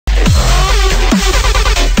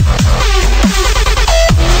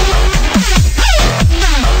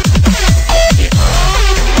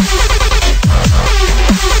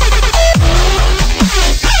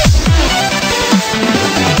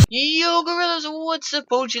guys, what's up?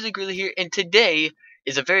 OJvsMinecraft here, and today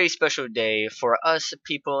is a very special day for us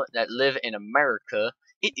people that live in America.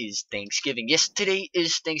 It is Thanksgiving. Yes, today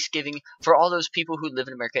is Thanksgiving. For all those people who live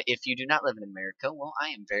in America, if you do not live in America, well, I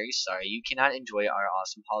am very sorry. You cannot enjoy our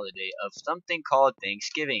awesome holiday of something called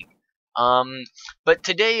Thanksgiving. Um, but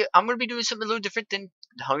today I'm going to be doing something a little different than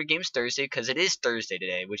Hunger Games Thursday, because it is Thursday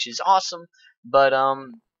today, which is awesome. But,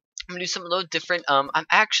 I'm gonna do something a little different. I'm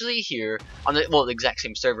actually here on the exact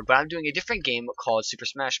same server, but I'm doing a different game called Super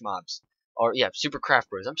Smash Mobs, or yeah, Super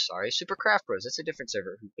Craft Bros. I'm sorry, Super Craft Bros. That's a different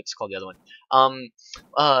server. It's called the other one.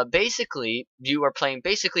 Basically, you are playing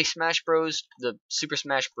basically Smash Bros, the Super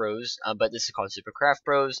Smash Bros, but this is called Super Craft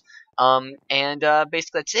Bros.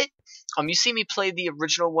 Basically that's it. You see me play the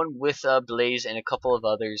original one with Blaze and a couple of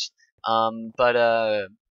others. I'm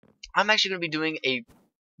actually gonna be doing a.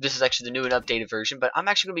 This is actually the new and updated version, but I'm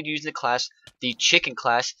actually going to be using the class, the chicken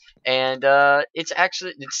class, and it's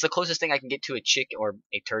the closest thing I can get to a chicken or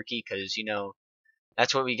a turkey, because you know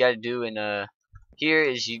that's what we got to do. And here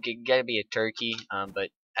is you got to be a turkey, but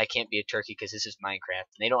I can't be a turkey because this is Minecraft,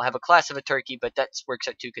 and they don't have a class of a turkey, but that works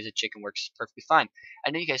out too because a chicken works perfectly fine. I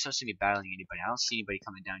know you guys don't see me battling anybody. I don't see anybody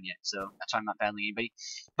coming down yet, so that's why I'm not battling anybody.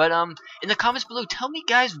 But in the comments below, tell me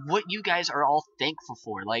guys what you guys are all thankful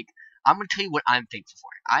for. Like, I'm going to tell you what I'm thankful for.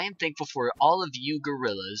 I am thankful for all of you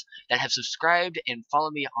gorillas that have subscribed and follow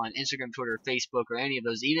me on Instagram, Twitter, Facebook, or any of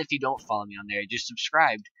those. Even if you don't follow me on there, just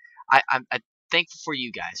subscribed. I'm thankful for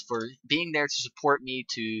you guys for being there to support me,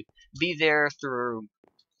 to be there through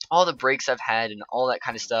all the breaks I've had and all that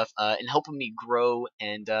kind of stuff, and helping me grow,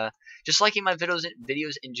 and just liking my videos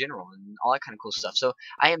in general and all that kind of cool stuff. So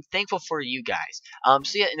I am thankful for you guys. So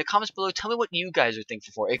yeah, in the comments below, tell me what you guys are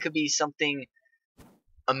thankful for. It could be something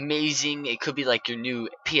amazing. It could be like your new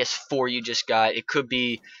PS4 you just got. It could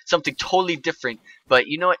be something totally different. But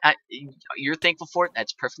you know what? You're thankful for it.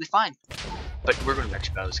 That's perfectly fine. But we're going to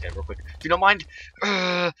actually battle this guy real quick. If you don't mind,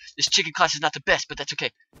 this chicken class is not the best, but that's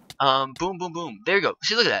okay. Boom, boom, boom. There you go.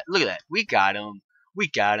 See, look at that. Look at that. We got him. We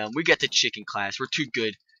got him. We got the chicken class. We're too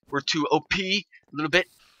good. We're too OP. A little bit.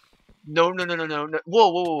 No.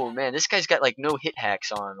 Whoa, man. This guy's got like no hit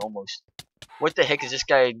hacks on almost. What the heck is this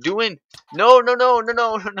guy doing? No.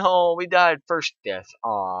 We died first death.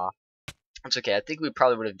 Aw. That's okay. I think we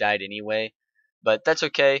probably would have died anyway. But that's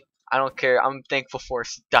okay. I don't care. I'm thankful for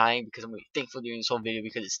us dying because I'm going to be thankful during this whole video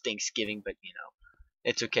because it's Thanksgiving. But, you know,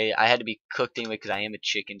 it's okay. I had to be cooked anyway because I am a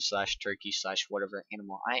chicken slash turkey slash whatever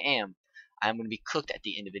animal I am. I'm going to be cooked at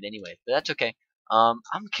the end of it anyway. But that's okay. I'm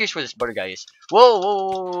curious where this butter guy is.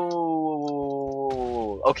 Whoa.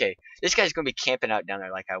 Okay, this guy's gonna be camping out down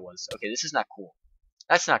there like I was. Okay, this is not cool.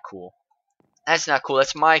 That's not cool. That's not cool.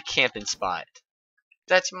 That's my camping spot.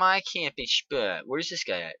 That's my camping spot. Where's this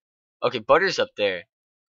guy at? Okay, Butter's up there.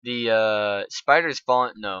 The spider's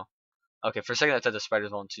fallen. No. Okay, for a second I thought the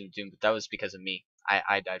spider's fallen to doom, but that was because of me.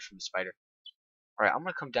 I died from the spider. Alright, I'm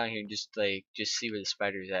gonna come down here and just see where the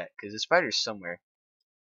spider's at, because the spider's somewhere.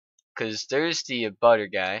 Because there's the butter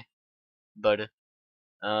guy. But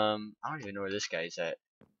I don't even know where this guy's at.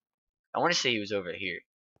 I want to say he was over here.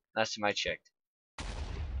 Last time I checked.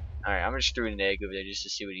 Alright, I'm just throwing an egg over there just to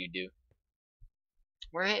see what you do.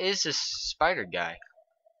 Where is this spider guy?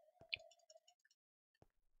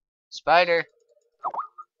 Spider!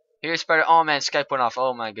 Here, spider. Oh man, Skype went off.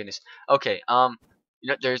 Oh my goodness. Okay, you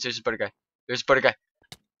know, there's a butter guy. There's a butter guy.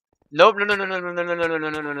 Nope, no.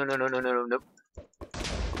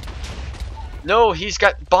 No, he's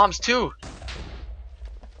got bombs too.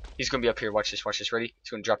 He's gonna be up here. Watch this. Ready?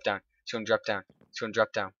 He's gonna drop down. He's gonna drop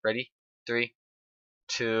down. Ready? 3,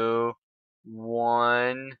 2,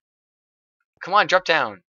 1. Come on, drop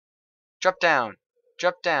down. Drop down.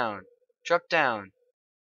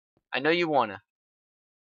 I know you wanna.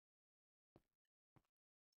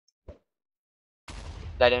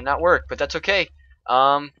 That did not work, but that's okay.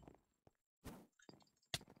 There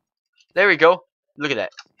we go. Look at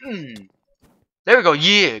that. There we go.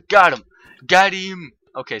 Yeah, got him.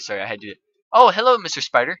 Okay, sorry, I had to do it. Oh, hello, Mr.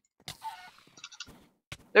 Spider.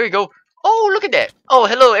 There we go. Oh, look at that. Oh,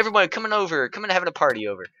 hello, everyone coming over. Coming and having a party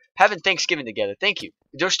over. Having Thanksgiving together. Thank you.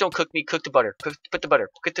 Just don't cook me. Cook the butter. Cook the butter.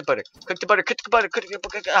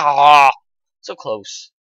 Ah, so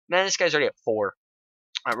close. Man, this guy's already at 4.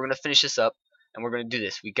 Alright, we're going to finish this up. And we're going to do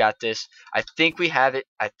this. We got this. I think we have it.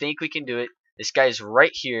 I think we can do it. This guy's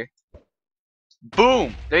right here.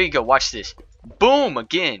 Boom. There you go. Watch this. Boom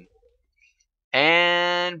again.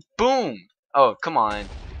 And boom. Oh, come on.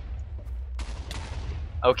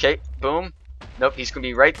 Okay, boom. Nope, he's gonna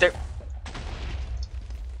be right there.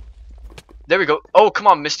 There we go. Oh, come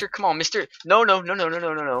on, mister. Come on, mister. No, no, no, no, no,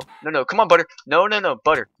 no, no, no. No, no. Come on, Butter. No, no, no.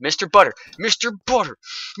 Butter. Mr. Butter. Mr. Butter.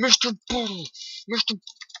 Mr. Butter. Mr.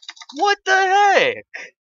 What the heck?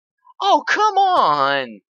 Oh, come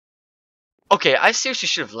on. Okay, I seriously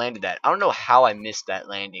should have landed that. I don't know how I missed that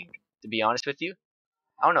landing, to be honest with you.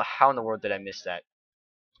 I don't know how in the world did I miss that.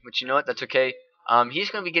 But you know what? That's okay. He's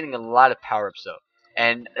going to be getting a lot of power-ups, though.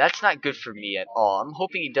 And that's not good for me at all. I'm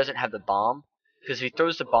hoping he doesn't have the bomb. Because if he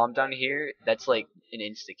throws the bomb down here, that's like an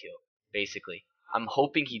insta-kill, basically. I'm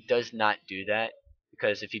hoping he does not do that.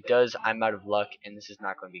 Because if he does, I'm out of luck. And this is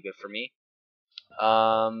not going to be good for me.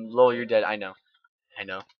 Lol, you're dead. I know. I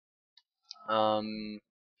know.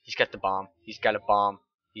 He's got the bomb. He's got a bomb.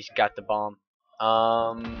 He's got the bomb.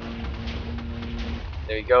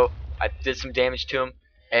 There you go. I did some damage to him.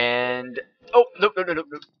 And oh, nope, nope, nope, nope,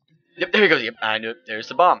 nope. Yep, there he goes. Yep, I knew it. There's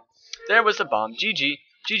the bomb. There was the bomb. GG.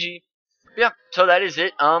 GG. Yeah, so that is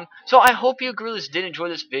it. So I hope you gorillas did enjoy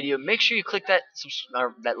this video. Make sure you click that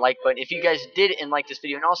that like button if you guys did and like this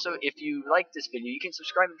video. And also, if you like this video, you can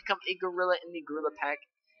subscribe and become a gorilla in the gorilla pack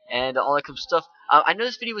and all that kind of stuff. I know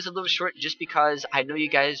this video was a little short just because I know you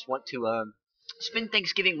guys want to spend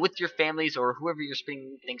Thanksgiving with your families or whoever you're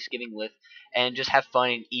spending Thanksgiving with, and just have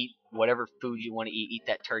fun and eat whatever food you want to eat. Eat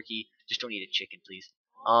that turkey. Just don't eat a chicken, please.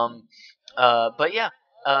 But yeah.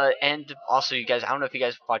 And also, you guys, I don't know if you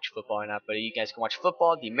guys watch football or not, but you guys can watch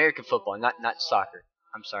football, the American football, not soccer.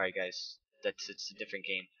 I'm sorry, guys, it's a different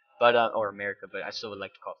game, but or America, but I still would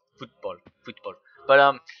like to call it football.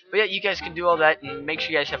 But yeah, you guys can do all that, and make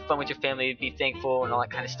sure you guys have fun with your family, be thankful, and all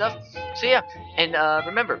that kind of stuff. So yeah, and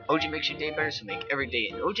remember, OJ makes your day better, so make every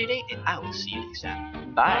day an OJ day, and I will see you next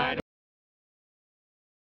time. Bye.